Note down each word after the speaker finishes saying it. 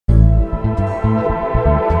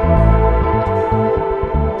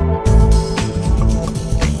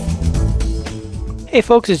Hey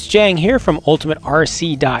folks, it's Jang here from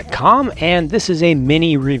ultimaterc.com, and this is a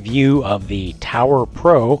mini review of the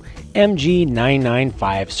TowerPro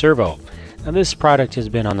MG995 servo. Now this product has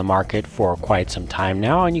been on the market for quite some time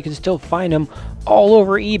now, and you can still find them all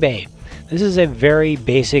over eBay. This is a very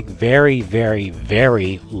basic,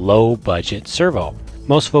 very low budget servo.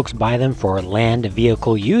 Most folks buy them for land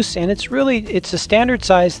vehicle use, and it's a standard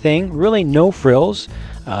size thing, really no frills,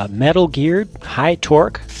 metal geared, high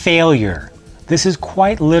torque, failure. This is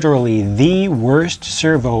quite literally the worst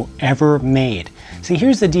servo ever made. See,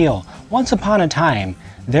 here's the deal. Once upon a time,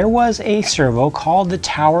 there was a servo called the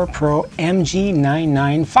TowerPro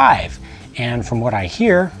MG995. And from what I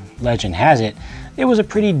hear, legend has it, it was a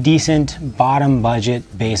pretty decent bottom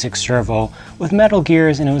budget basic servo with metal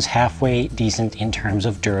gears, and it was halfway decent in terms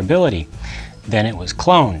of durability. Then it was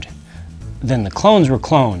cloned. Then the clones were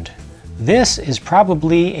cloned. This is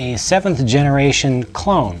probably a 7th generation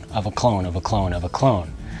clone of a clone of a clone of a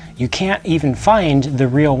clone. You can't even find the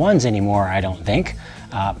real ones anymore, I don't think.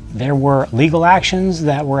 There were legal actions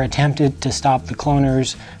that were attempted to stop the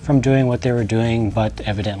cloners from doing what they were doing, but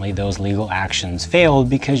evidently those legal actions failed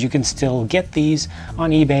because you can still get these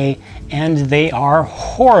on eBay, and they are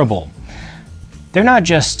horrible. They're not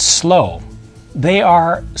just slow, they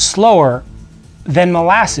are slower than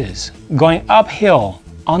molasses going uphill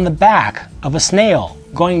on the back of a snail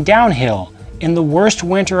going downhill in the worst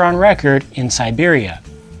winter on record in Siberia.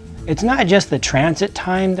 It's not just the transit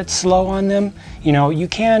time that's slow on them. You know, you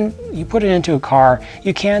put it into a car,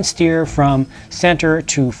 you can steer from center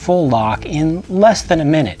to full lock in less than a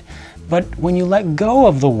minute. But when you let go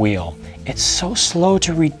of the wheel, it's so slow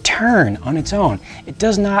to return on its own. It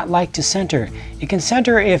does not like to center. It can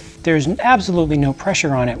center if there's absolutely no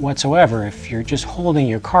pressure on it whatsoever, if you're just holding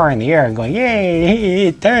your car in the air and going, yay,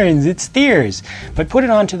 it turns, it steers. But put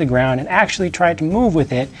it onto the ground and actually try to move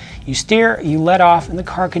with it. You steer, you let off, and the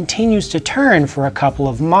car continues to turn for a couple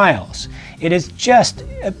of miles. It is just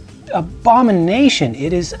an abomination.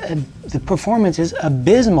 The performance is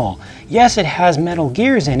abysmal. Yes, it has metal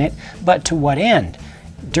gears in it, but to what end?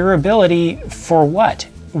 Durability for what?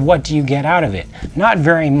 What do you get out of it? Not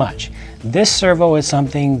very much. This servo is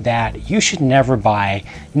something that you should never buy,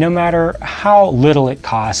 no matter how little it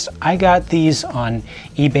costs. I got these on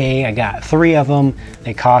eBay. I got 3 of them.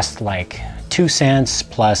 They cost like 2 cents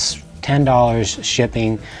plus $10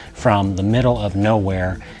 shipping from the middle of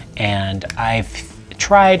nowhere. And I've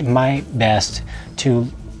tried my best to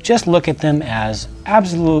just look at them as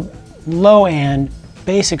absolute low-end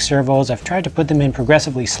basic servos. I've tried to put them in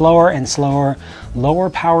progressively slower and slower, lower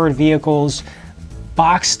powered vehicles,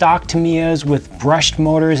 box stock Tamiyas with brushed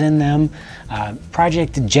motors in them,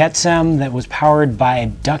 Project Jetsam that was powered by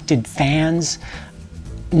ducted fans.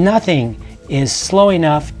 Nothing is slow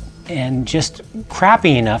enough and just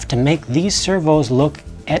crappy enough to make these servos look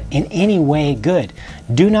in any way good.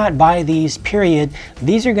 Do not buy these, period.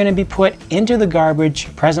 These are going to be put into the garbage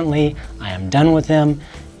presently. I am done with them.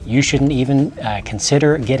 You shouldn't even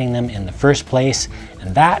consider getting them in the first place.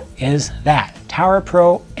 And that is that.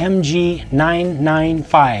 TowerPro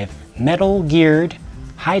MG995 metal geared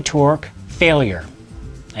high torque failure.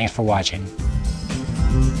 Thanks for watching.